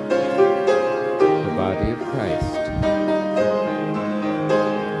 The body of Christ.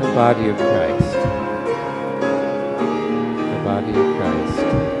 The body of Christ. The body of Christ.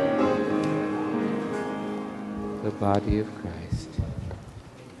 The body of Christ.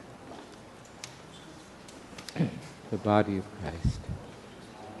 The body of Christ.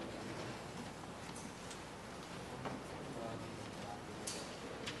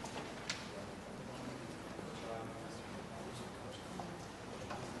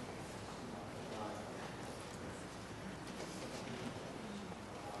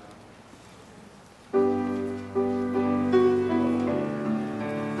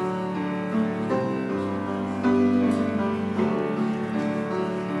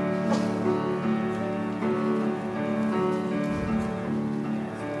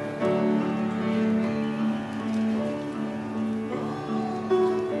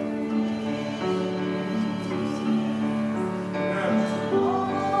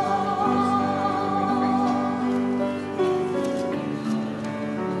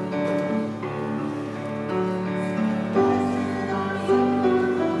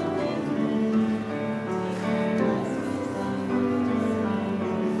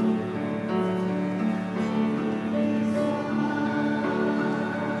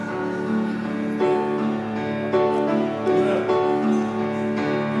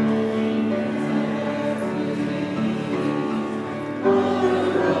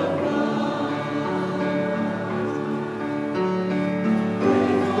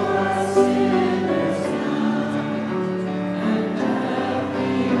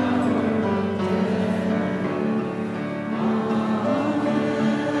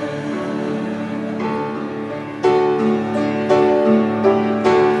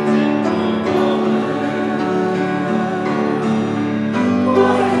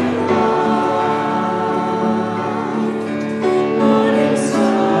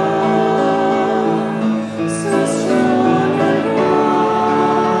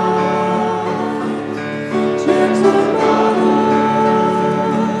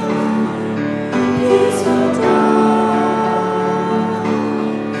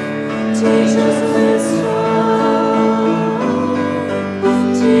 Teach us wisdom.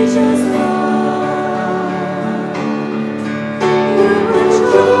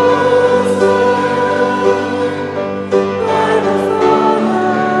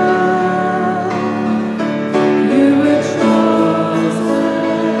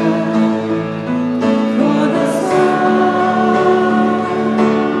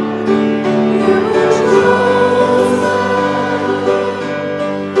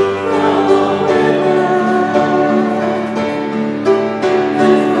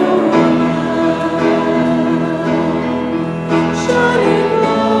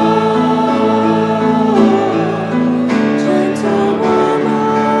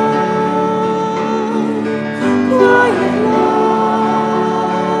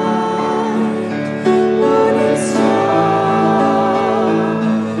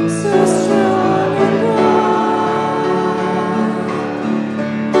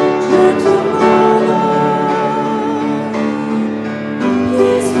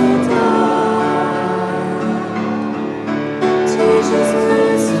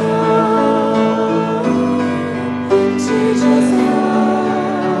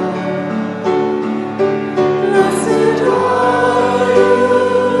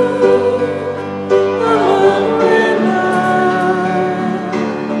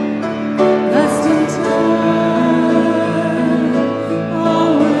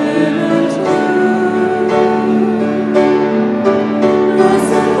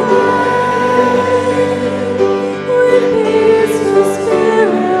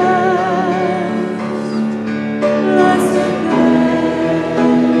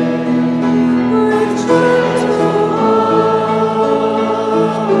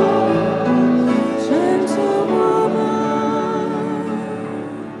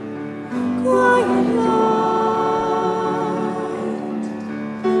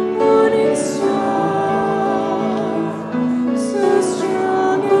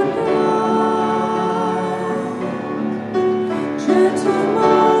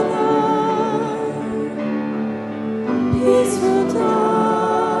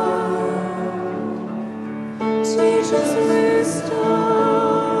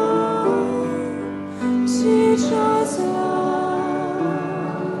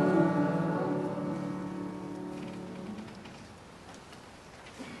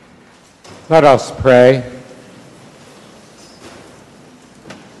 Let us pray.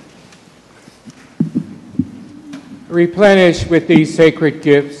 Replenished with these sacred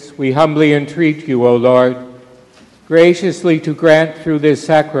gifts, we humbly entreat you, O Lord, graciously to grant through this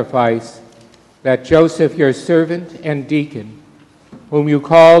sacrifice that Joseph, your servant and deacon, whom you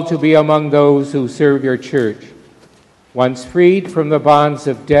called to be among those who serve your church, once freed from the bonds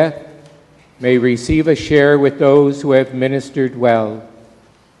of death, may receive a share with those who have ministered well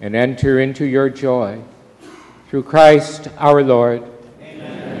and enter into your joy. Through Christ our Lord.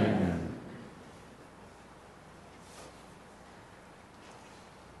 Amen.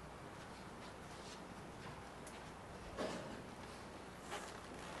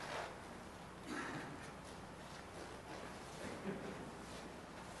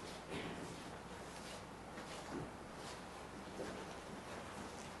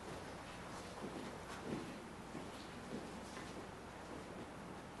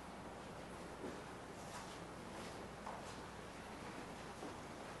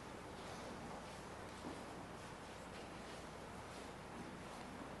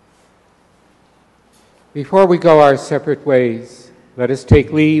 Before we go our separate ways, let us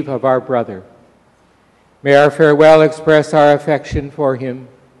take leave of our brother. May our farewell express our affection for him.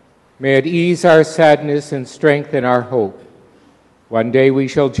 May it ease our sadness and strengthen our hope. One day we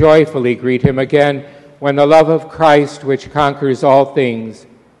shall joyfully greet him again when the love of Christ, which conquers all things,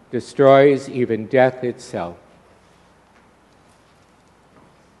 destroys even death itself.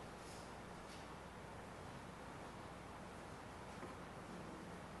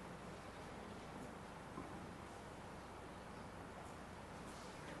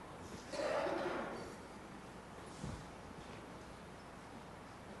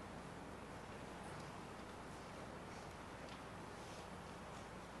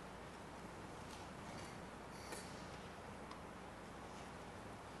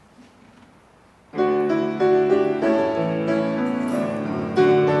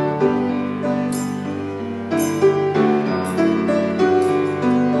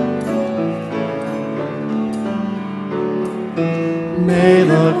 May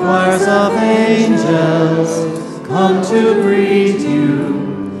the choirs of angels come to greet you.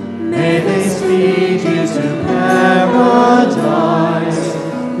 May they speed you to paradise.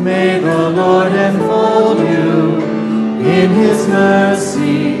 May the Lord enfold you in his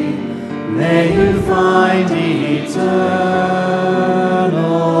mercy. May you find eternal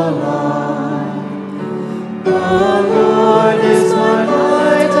life. The Lord is my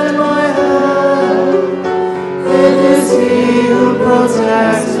light and my help. It is he who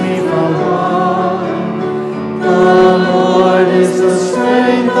protects me from harm. The Lord is the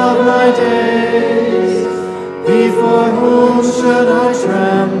strength of my days. Before whom should I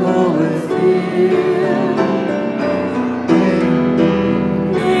tremble with fear?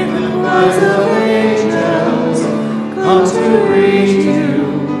 May the choirs of angels come to greet you.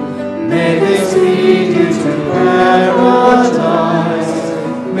 May they speed you to paradise.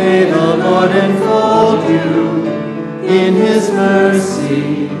 May the Lord enfold you in his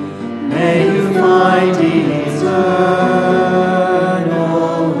mercy. May you find eternal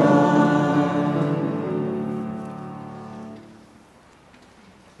life.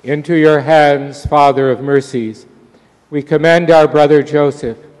 Into your hands, Father of mercies, we commend our brother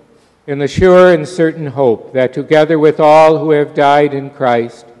Joseph in the sure and certain hope that together with all who have died in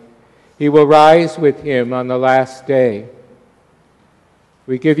Christ, he will rise with him on the last day.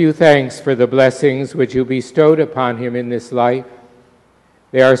 We give you thanks for the blessings which you bestowed upon him in this life.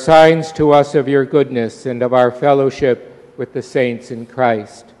 They are signs to us of your goodness and of our fellowship with the saints in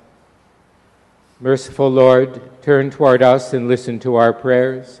Christ. Merciful Lord, turn toward us and listen to our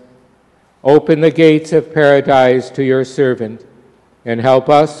prayers. Open the gates of paradise to your servant, and help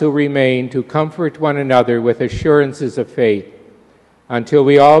us who remain to comfort one another with assurances of faith, until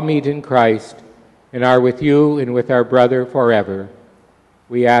we all meet in Christ and are with you and with our brother forever.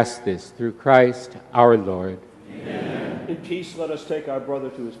 We ask this through Christ our Lord. Amen. In peace, let us take our brother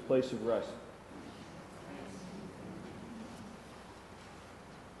to his place of rest.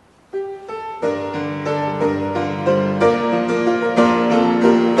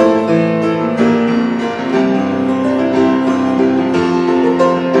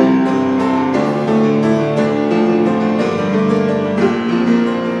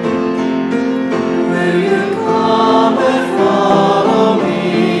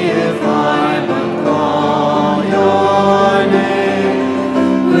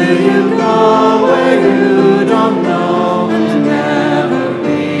 Will you come?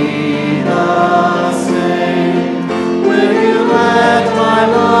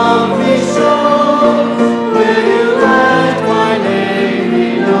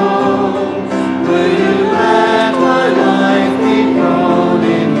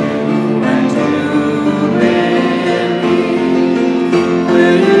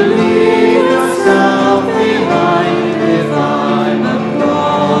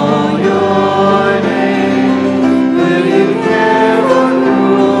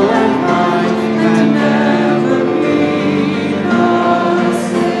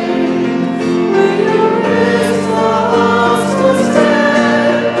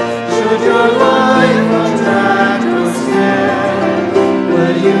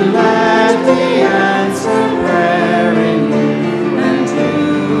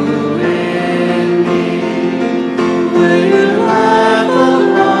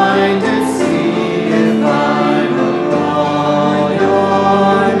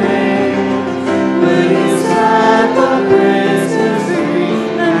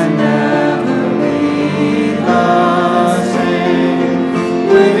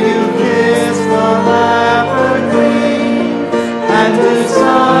 Will you kiss the leopard queen, and do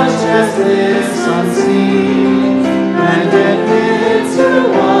such as this unseen, and admit to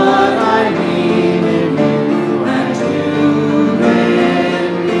what I need in you and you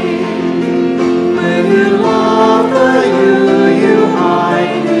in me? Will you love the you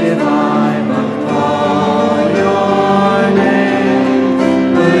hide if I but call your name?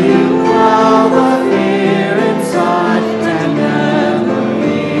 Will you quell the fear inside and never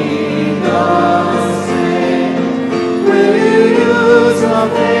be the same? Will you use the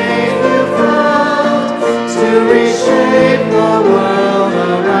faith you found to reshape the world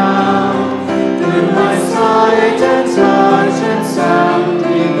around? Through my sight and touch and sound,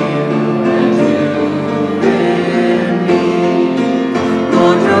 in you and you in me.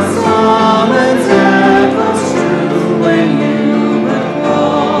 Lord, your summons echoes true when you but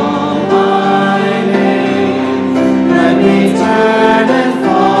call my name. Let me turn and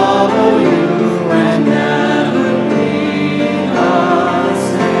follow you and never be the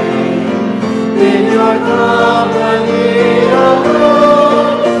same. In your company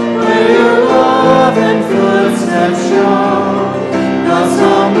alone, where your love and footsteps show, thus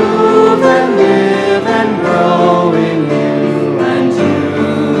I'll move